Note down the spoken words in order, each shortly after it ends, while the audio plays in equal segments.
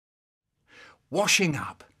washing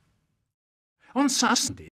up. On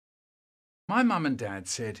Sunday, my mum and dad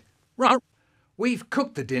said, "Right, we've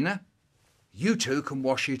cooked the dinner. You two can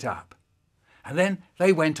wash it up." And then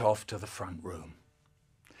they went off to the front room.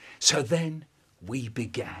 So then we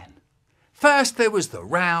began. First there was the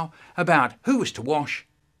row about who was to wash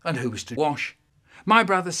and who was to wash. My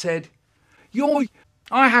brother said,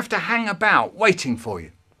 I have to hang about waiting for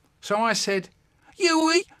you. So I said,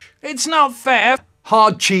 it's not fair.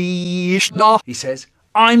 Hard cheese, he says,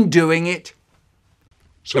 I'm doing it.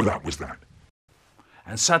 So that was that.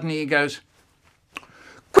 And suddenly he goes,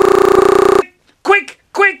 quick,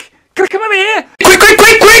 come over here. Quick,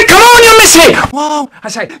 come on, you'll miss it. Whoa, I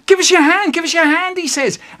say, give us your hand, he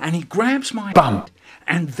says. And he grabs my bum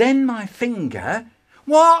and then my finger.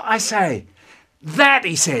 What? I say, that,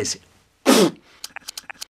 he says.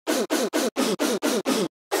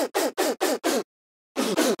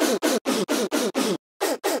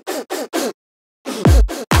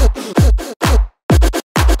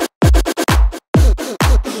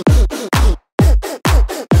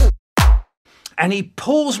 And he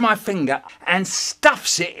pulls my finger and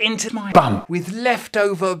stuffs it into my bum with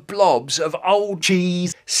leftover blobs of old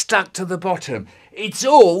cheese stuck to the bottom. It's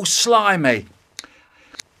all slimy.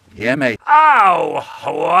 Yeah, mate. Ow!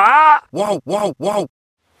 What? Whoa.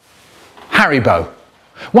 Haribo.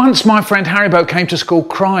 Once my friend Haribo came to school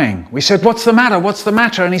crying. We said, what's the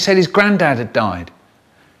matter? And he said his granddad had died.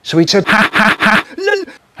 So he said, ha.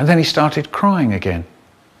 And then he started crying again.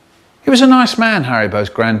 He was a nice man, Haribo's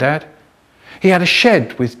granddad. He had a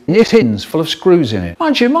shed with tins full of screws in it.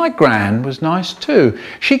 Mind you, my gran was nice too.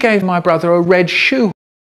 She gave my brother a red shoe.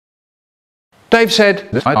 Dave said,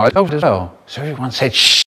 I told as well. So everyone said,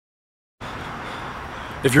 shh.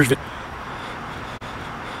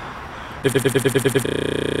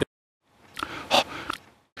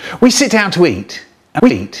 We sit down to eat,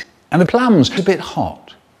 and the plum's a bit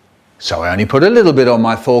hot. So I only put a little bit on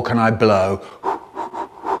my fork and I blow.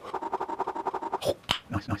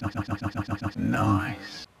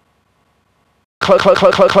 Nice.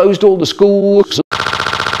 Closed all the schools.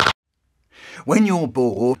 When you're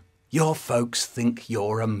bored, your folks think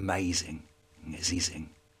you're amazing.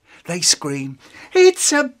 They scream,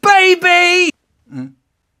 "It's a baby!" And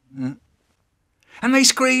they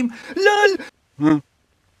scream, "Lol!"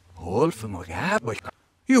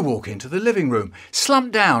 You walk into the living room,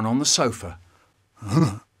 slump down on the sofa.